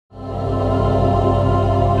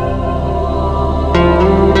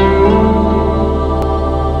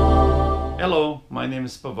name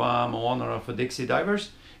is Pavan. I'm owner of Dixie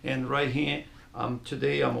Divers, and right here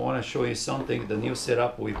today I want to show you something, the new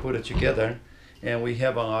setup we put it together, and we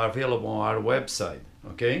have available on our website.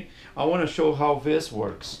 Okay, I want to show how this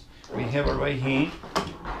works. We have it right here,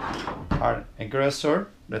 our aggressor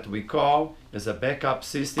that we call is a backup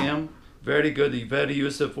system. Very good, very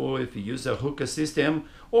useful if you use a hookah system,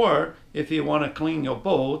 or if you want to clean your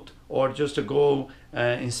boat, or just to go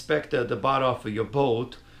inspect the bottom of your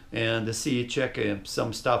boat and see, check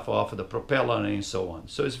some stuff off of the propeller and so on.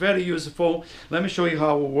 So it's very useful. Let me show you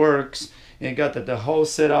how it works. You got the whole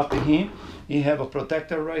setup here. You have a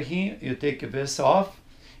protector right here. You take this off,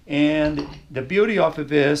 and the beauty of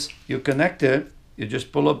this, you connect it. You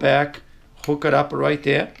just pull it back, hook it up right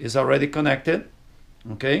there. It's already connected.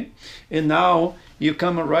 Okay, and now you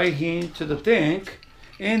come right here to the tank,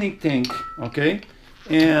 any tank. Okay,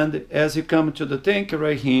 and as you come to the tank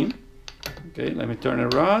right here, okay, let me turn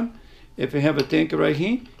it around. If you have a tank right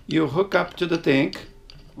here, you hook up to the tank.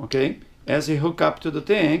 Okay, as you hook up to the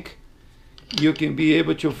tank, you can be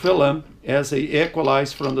able to fill them as they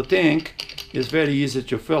equalize from the tank. It's very easy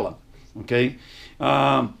to fill them. Okay,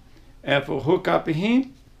 if you hook up here,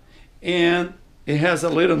 and it has a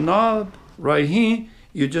little knob right here.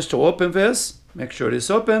 You just open this, make sure it's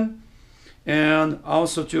open, and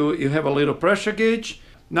also you have a little pressure gauge.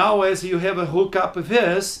 Now as you have a hook up with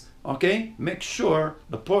this, okay, make sure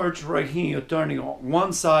the purge right here, you're turning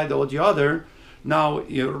one side or the other. Now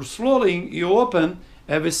you're slowly, you open,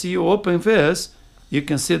 every see you open this, you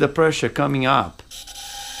can see the pressure coming up.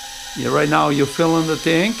 Right now you're filling the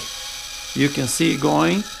tank, you can see it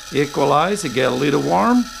going, equalize, it get a little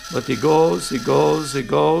warm, but it goes,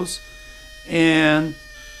 and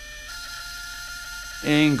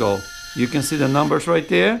angle. You can see the numbers right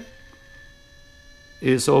there.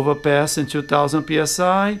 It's overpassing 2000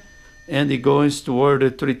 psi, and it goes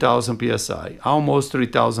toward 3000 psi, almost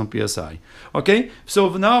 3000 psi. Okay, so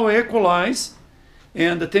now equalize,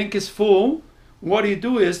 and the tank is full. What you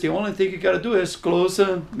do is, the only thing you got to do is close,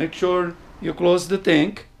 make sure you close the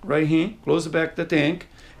tank right here, close back the tank.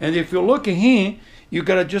 And if you're looking here, you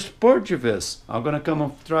gotta just purge this. I'm gonna come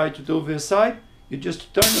and try to do this side. You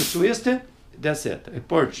just turn and twist it. That's it, a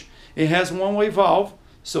purge. It has one-way valve,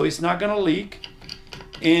 so it's not gonna leak.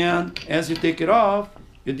 And as you take it off,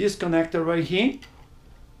 you disconnect it right here.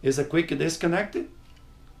 It's a quick disconnect.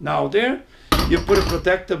 Now there, you put a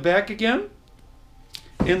protector back again.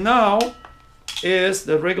 And now is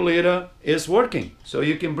the regulator is working. So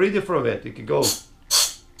you can breathe through it. You can go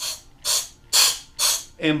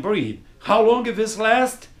and breathe. How long if this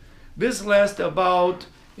lasts? This lasts about,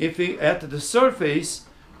 if it, at the surface,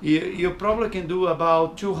 you probably can do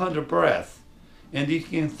about 200 breaths. And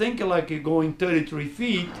if you can think like you're going 33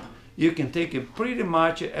 feet, you can take it pretty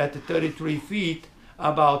much at 33 feet,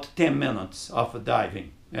 about 10 minutes of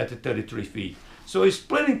diving at 33 feet. So it's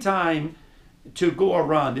plenty time to go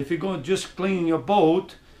around. If you're going just clean your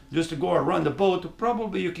boat, just to go around the boat,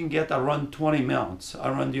 probably you can get around 20 minutes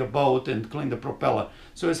around your boat and clean the propeller.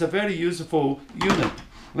 So it's a very useful unit.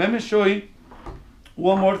 Let me show you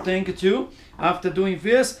one more thing too. After doing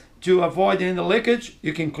this, to avoid any leakage,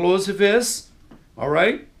 you can close this, all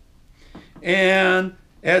right? And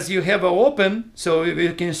as you have it open, so if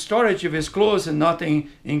you can storage if it's closed and nothing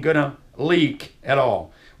ain't gonna leak at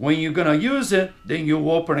all. When you're gonna use it, then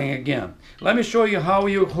you open it again. Let me show you how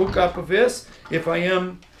you hook up this. If I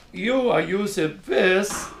am you, I use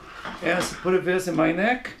this as put this in my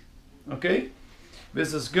neck. Okay,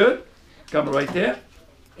 this is good. Come right there,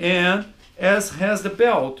 and as has the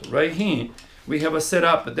belt right here, we have a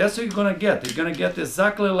setup. That's what you're gonna get. You're gonna get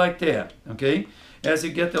exactly like that. Okay, as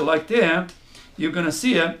you get it like that, you're gonna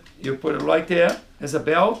see it. You put it right there as a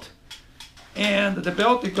belt, and the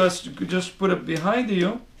belt, because you could just put it behind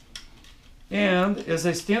you, and as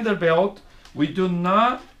a standard belt, we do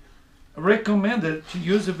not recommended to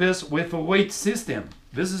use this with a weight system.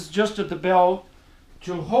 This is just the belt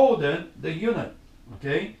to hold it, the unit.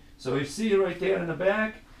 Okay, so you see right there in the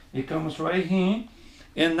back, it comes right here.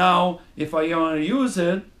 And now if I want to use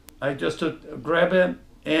it, I just grab it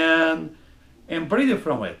and breathe it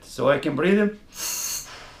from it. So I can breathe it,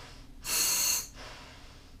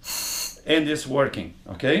 and it's working.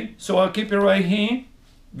 Okay, so I'll keep it right here.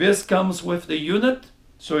 This comes with the unit,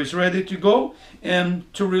 so it's ready to go.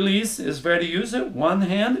 And to release is very easy. One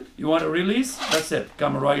hand, you want to release, that's it.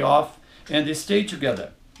 Come right off, and they stay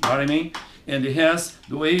together. You know what I mean? And it has,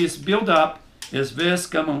 the way it's built up, is this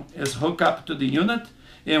is hooked up to the unit.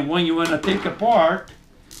 And when you want to take apart,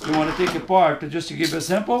 just to give you a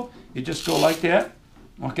sample, you just go like that,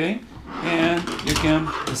 okay? And you can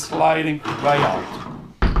slide it right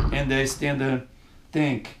out. And they stand the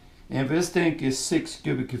tank. and this tank is 6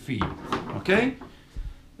 cubic feet. Okay?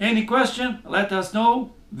 Any question? Let us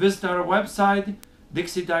know. Visit our website,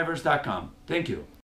 dixiedivers.com. Thank you.